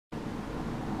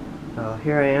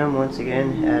Here I am once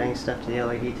again adding stuff to the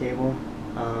LED table.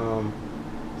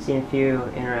 Seen a few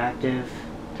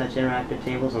touch interactive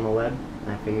tables on the web.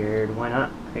 I figured why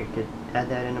not? I could add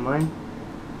that into mine.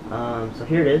 So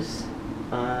here it is.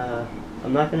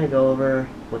 I'm not going to go over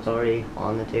what's already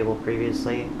on the table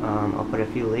previously. I'll put a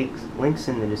few links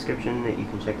in the description that you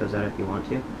can check those out if you want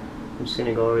to. I'm just going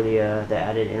to go over the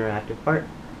added interactive part.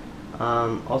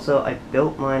 Also, I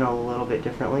built mine a little bit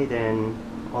differently than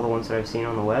all the ones that I've seen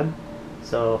on the web.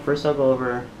 So first I'll go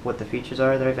over what the features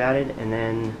are that I've added, and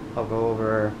then I'll go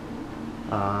over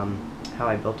how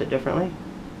I built it differently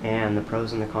and the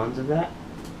pros and the cons of that.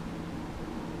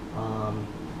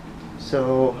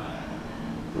 So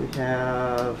we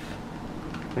have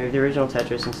the original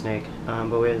Tetris and Snake,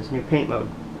 but we have this new paint mode.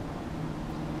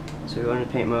 So we go into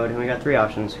paint mode and we got three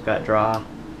options. We've got draw,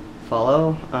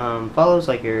 follow. Follow's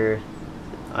like your,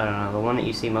 I don't know, the one that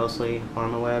you see mostly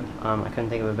on the web. I couldn't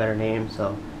think of a better name,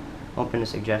 so open to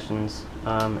suggestions.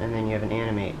 And then you have an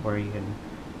animate, where you can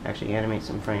actually animate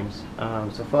some frames.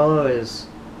 So follow it's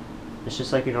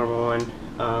just like your normal one.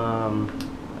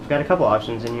 I've got a couple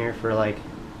options in here for like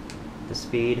the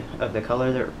speed of the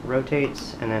color that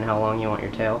rotates, and then how long you want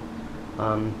your tail.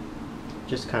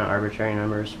 Just kind of arbitrary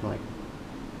numbers from like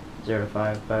 0 to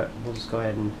 5, but we'll just go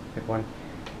ahead and pick one,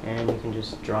 and you can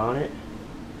just draw on it,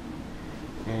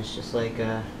 and it's just like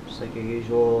your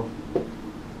usual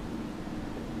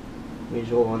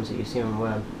ones that you see on the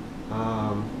web.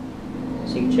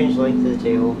 So you can change the length of the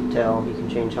tail, you can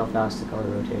change how fast the color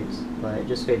rotates, but it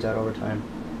just fades out over time.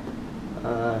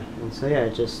 And so yeah,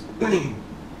 it just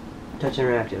touch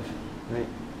interactive, right?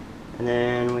 And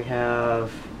then we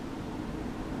have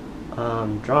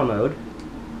draw mode,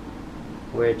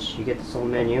 which you get this little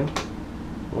menu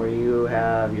where you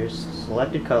have your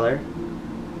selected color,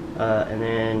 and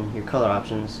then your color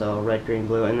options, so red, green,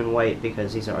 blue, and then white,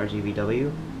 because these are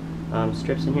RGBW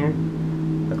strips in here,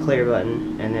 a clear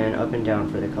button, and then up and down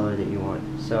for the color that you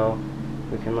want. So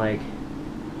we can like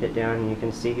hit down and you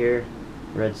can see here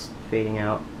red's fading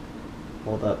out,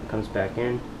 hold up, comes back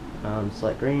in,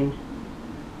 select green,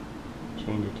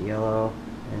 change it to yellow,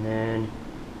 and then you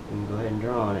can go ahead and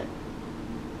draw on it.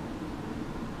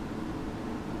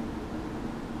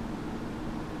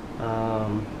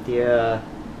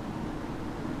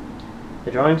 The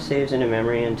drawing saves into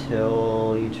memory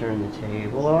until you turn the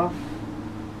table off.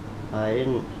 I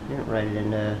didn't write it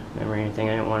into memory or anything.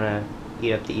 I didn't want to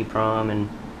eat up the EEPROM and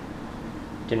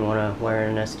didn't want to wire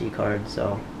an SD card,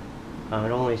 so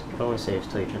it only saves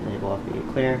till you turn the table off. You get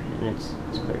clear, and it's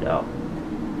cleared out.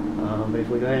 But if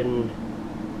we go ahead and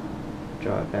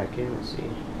draw it back in, let's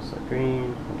see, select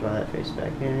green, we'll draw that face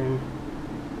back in.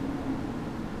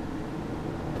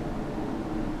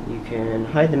 You can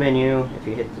hide the menu if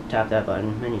you tap that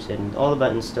button. Menu's hidden. All the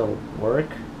buttons still work,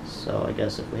 so I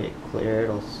guess if we hit clear,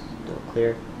 it'll still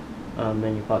clear.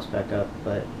 Menu pops back up,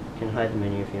 but you can hide the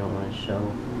menu if you don't want to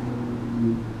show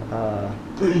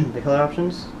the color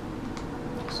options.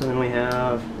 So then we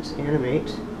have this animate,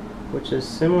 which is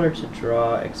similar to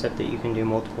draw, except that you can do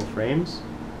multiple frames.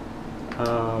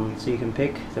 So you can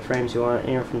pick the frames you want,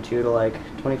 anywhere from 2 to like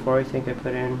 24, I think I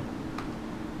put in.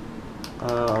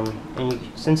 And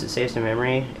since it saves to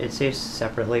memory, it saves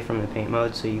separately from the paint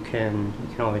mode, so you can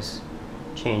always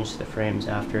change the frames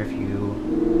after if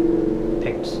you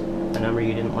picked a number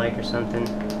you didn't like or something,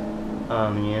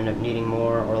 and you end up needing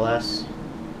more or less.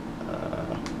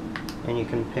 And you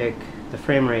can pick the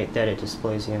frame rate that it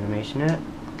displays the animation at,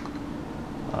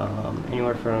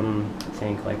 anywhere from I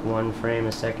think like 1 frame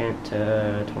a second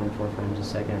to 24 frames a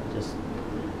second, just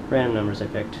random numbers I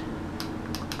picked.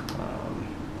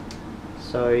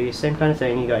 So same kind of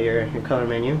thing, you got your color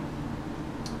menu,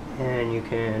 and you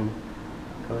can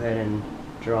go ahead and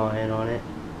draw in on it.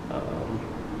 Go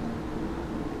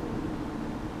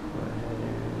ahead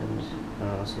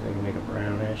and see if I can make a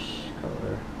brownish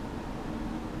color.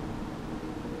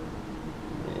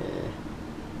 Yeah.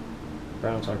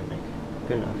 Brown's hard to make.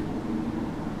 Good enough.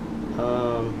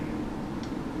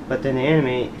 But then the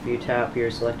animate, if you tap your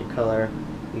selected color,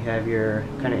 you have your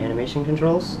kind of animation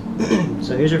controls.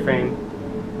 So here's your frame,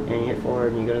 and you hit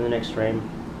forward and you go to the next frame,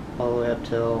 all the way up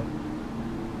till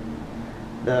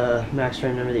the max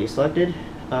frame number that you selected.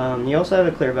 You also have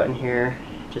a clear button here,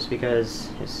 just because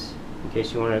in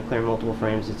case you want to clear multiple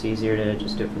frames, it's easier to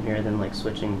just do it from here than like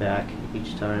switching back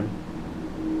each time.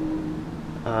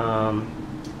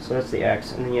 So that's the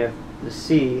X, and then you have the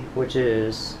C, which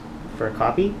is for a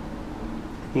copy.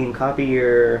 You can copy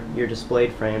your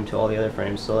displayed frame to all the other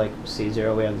frames. So like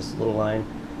C0, we have this little line,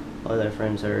 all the other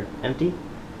frames are empty.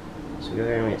 So we go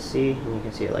here and we hit C, and you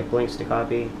can see it like blinks to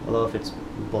copy, although if it's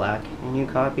black and you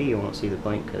copy, you won't see the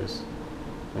blink because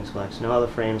blank select. So now all the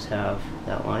frames have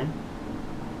that line.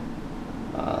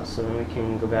 So then we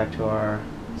can go back to our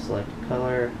selected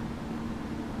color,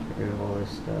 get rid of all this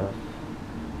stuff,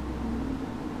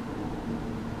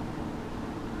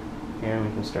 and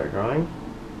we can start drawing.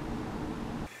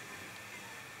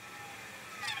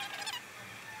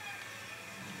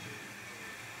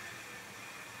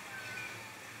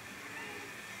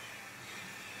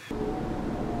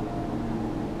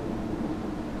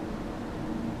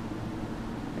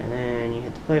 And then you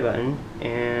hit the play button,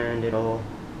 and it'll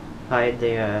hide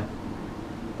the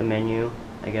menu,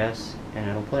 I guess, and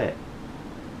it'll play it.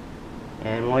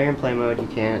 And while you're in play mode, you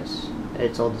can't,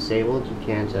 it's all disabled, you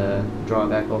can't draw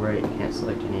back over it, you can't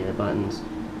select any of the buttons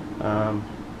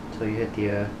until you hit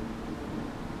the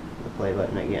play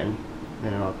button again, and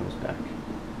then it all comes back.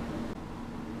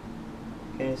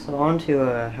 Okay, so on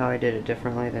to how I did it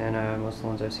differently than most of the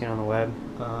ones I've seen on the web,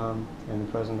 and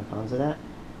the pros and the cons of that.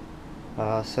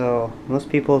 So most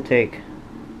people take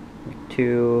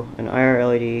an IR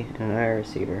LED and an IR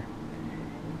receiver,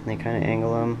 and they kind of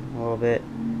angle them a little bit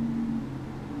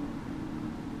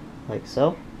like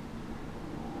so,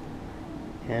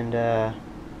 and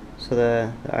so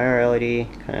the IR LED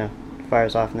kind of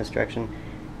fires off in this direction,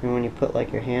 and when you put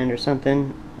like your hand or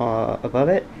something above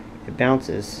it, it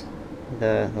bounces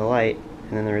the light,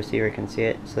 and then the receiver can see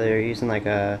it. So they're using like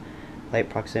a light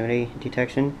proximity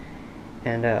detection,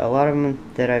 and a lot of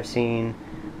them that I've seen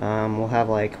will have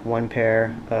like one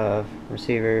pair of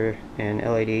receiver and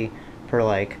LED per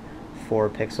like 4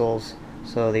 pixels.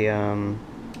 So the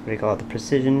what do you call it? The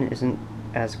precision isn't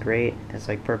as great as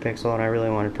like per pixel, and I really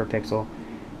wanted per pixel.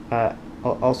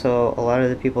 Also, a lot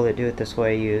of the people that do it this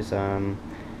way use a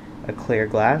clear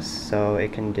glass, so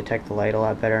it can detect the light a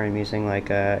lot better. I'm using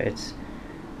like it's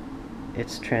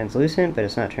translucent, but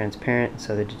it's not transparent,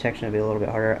 so the detection will be a little bit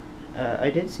harder.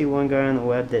 I did see one guy on the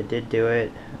web that did do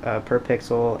it per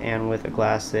pixel and with a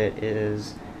glass that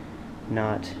is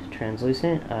not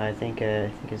translucent. I think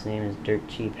his name is Dirt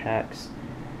Cheap Hacks.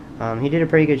 He did a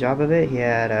pretty good job of it. He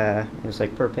had it was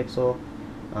like per pixel,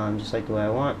 just like the way I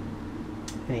want,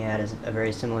 and he had a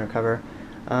very similar cover.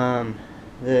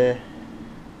 The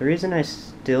reason I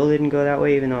still didn't go that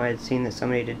way, even though I had seen that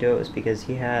somebody did do it, was because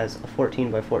he has a 14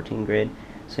 by 14 grid,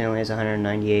 so he only has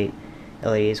 198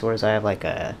 LEDs, whereas I have like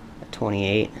a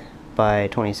 28 by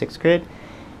 26 grid,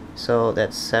 so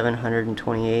that's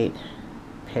 728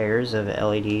 pairs of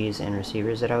LEDs and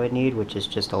receivers that I would need, which is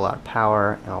just a lot of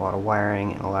power and a lot of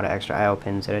wiring and a lot of extra I/O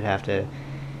pins that I'd have to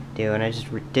do, and I just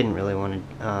didn't really want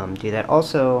to do that.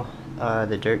 Also,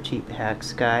 the Dirt Cheap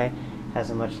Hacks guy has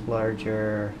a much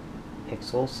larger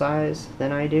pixel size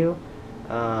than I do,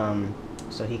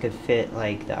 so he could fit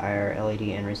like the IR LED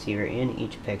and receiver in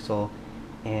each pixel,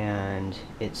 and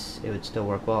it would still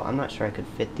work well. I'm not sure I could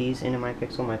fit these into my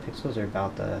pixel. My pixels are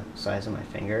about the size of my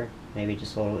finger, maybe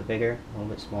just a little bit bigger, a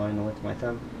little bit smaller than the width of my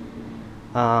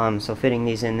thumb. So fitting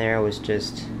these in there was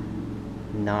just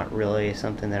not really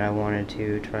something that I wanted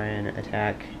to try and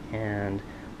attack, and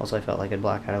also I felt like it'd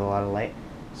block out a lot of light.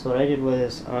 So what I did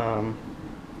was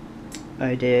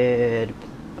I did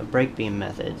a break beam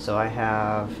method. So I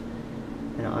have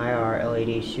an IR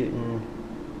LED shooting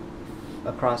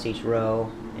across each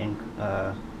row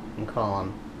and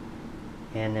column,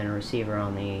 and then a receiver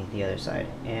on the other side,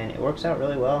 and it works out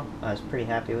really well. I was pretty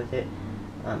happy with it.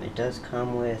 It does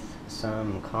come with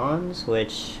some cons,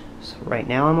 which right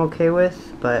now I'm okay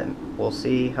with, but we'll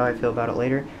see how I feel about it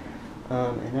later.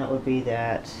 And that would be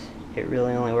that it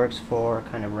really only works for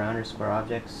kind of round or square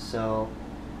objects. So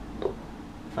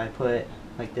if I put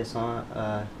like this on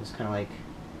this kind of like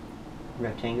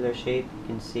rectangular shape, you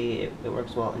can see it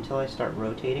works well until I start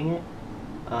rotating it.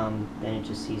 Then it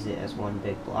just sees it as one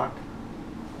big block.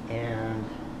 And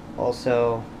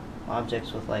also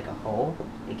objects with like a hole,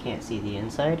 it can't see the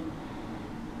inside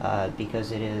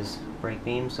because it is break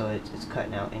beam, so it's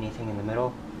cutting out anything in the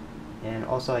middle. And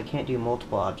also I can't do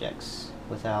multiple objects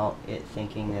without it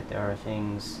thinking that there are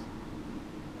things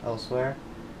elsewhere.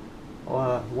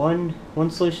 One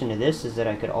solution to this is that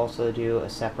I could also do a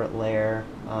separate layer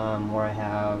where I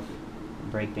have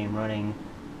break beam running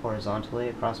horizontally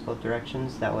across both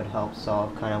directions. That would help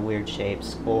solve kind of weird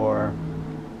shapes or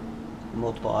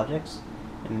multiple objects.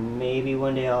 And maybe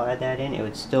one day I'll add that in. It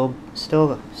would still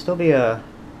be a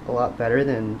lot better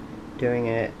than doing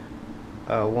it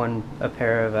a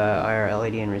pair of IR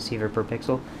LED and receiver per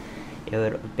pixel. It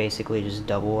would basically just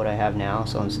double what I have now.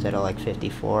 So instead of like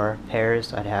 54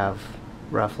 pairs, I'd have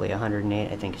roughly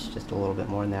 108. I think it's just a little bit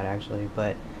more than that actually,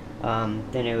 but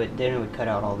then it would cut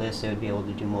out all this. It would be able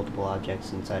to do multiple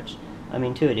objects and such. I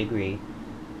mean, to a degree,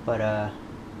 but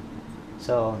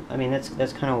So I mean that's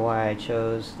kind of why I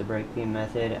chose the break beam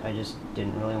method. I just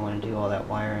didn't really want to do all that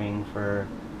wiring for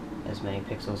as many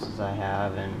pixels as I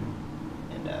have, and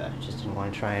just didn't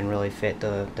want to try and really fit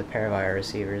the pair of IR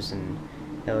receivers and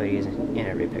LEDs in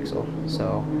every pixel.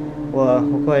 So we'll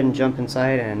go ahead and jump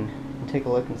inside and take a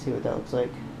look and see what that looks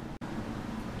like.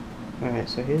 Alright,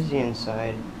 so here's the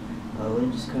inside. The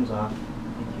lid just comes off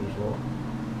like usual.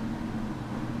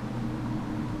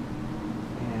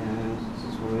 And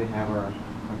this is where we have our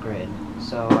grid.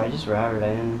 So I just routed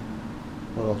in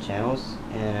the little channels,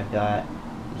 and I've got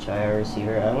each IR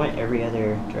receiver. I went every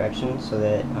other direction so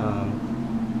that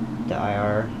the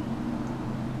IR,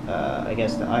 I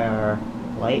guess the IR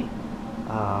light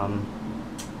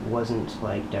wasn't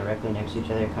like directly next to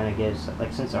each other. It kind of gives,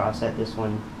 like, since they're offset, this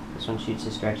one shoots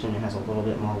this direction and has a little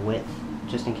bit more width,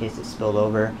 just in case it spilled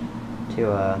over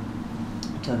to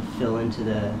fill into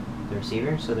the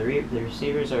receiver. So the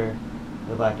receivers are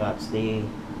the black dots. The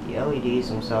LEDs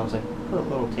themselves, I put a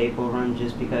little tape over them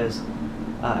just because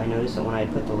I noticed that when I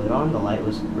put the lid on, the light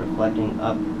was reflecting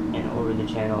up and over the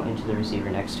channel into the receiver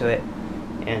next to it,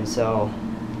 and so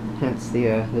that's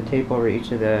the tape over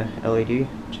each of the LED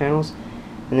channels.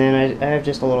 And then I have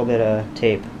just a little bit of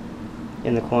tape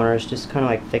in the corners, just kind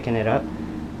of like thicken it up,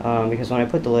 because when I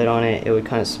put the lid on it, it would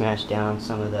kind of smash down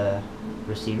some of the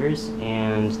receivers,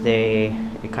 and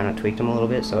it kind of tweaked them a little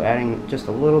bit. So adding just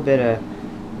a little bit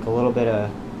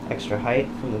of extra height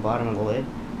from the bottom of the lid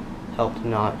helped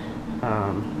not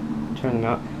turn them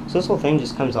out. So this whole thing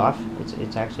just comes off.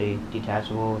 It's actually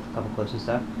detachable with a couple clips and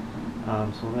stuff.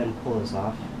 So we'll go ahead and pull this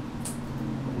off.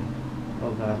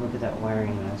 Oh god, look at that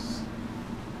wiring mess.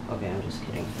 Okay, I'm just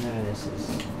kidding. None of this is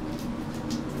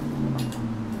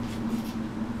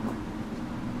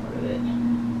part of it.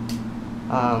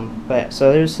 But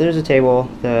so there's a table,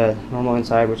 the normal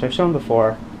inside, which I've shown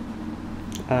before.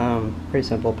 Pretty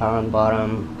simple. Power on the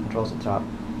bottom, controls at the top.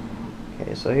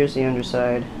 Okay, so here's the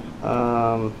underside.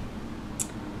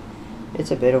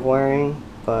 It's a bit of wiring,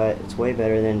 but it's way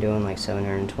better than doing like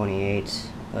 728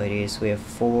 LEDs. So we have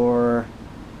 4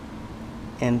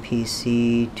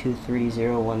 MPC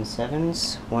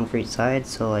 23017s, one for each side.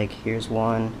 So like here's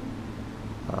one,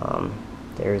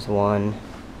 there's one,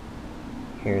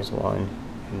 here's one,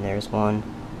 and there's one.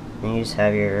 And you just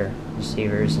have your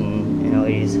receivers and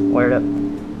LEDs wired up.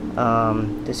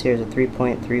 This here is a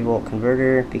 3.3 volt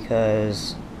converter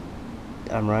because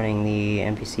I'm running the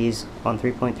MPCs on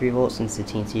 3.3 volts since the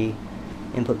TNC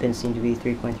input pins seem to be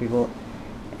 3.3 volt.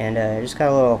 And I just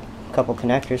got a couple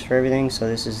connectors for everything. So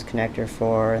this is a connector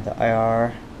for the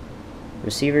IR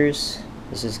receivers.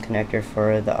 This is a connector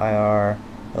for the IR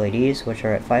LEDs, which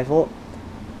are at 5 volt.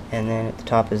 And then at the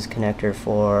top is a connector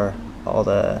for all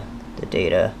the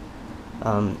data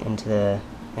into the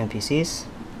MPCs.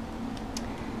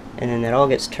 And then that all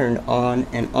gets turned on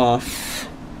and off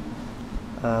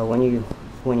when you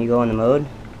go in the mode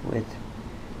with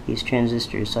these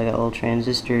transistors. So I got a little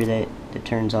transistor that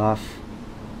turns off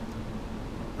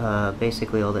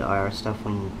basically all the IR stuff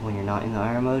when you're not in the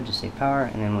IR mode, just say power,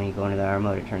 and then when you go into the IR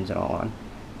mode, it turns it all on.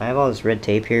 I have all this red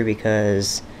tape here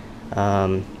because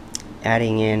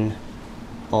adding in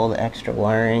all the extra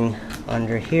wiring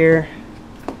under here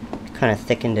kind of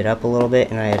thickened it up a little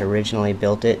bit, and I had originally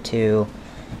built it to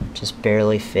just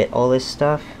barely fit all this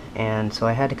stuff, and so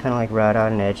I had to kind of like route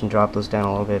out an edge and drop those down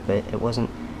a little bit, but it wasn't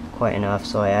quite enough,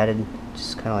 so I added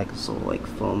just kind of like this little like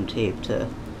foam tape to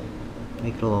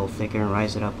make it a little thicker and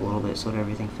rise it up a little bit so that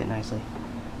everything fit nicely.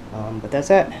 But that's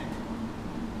it.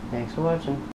 Thanks for watching.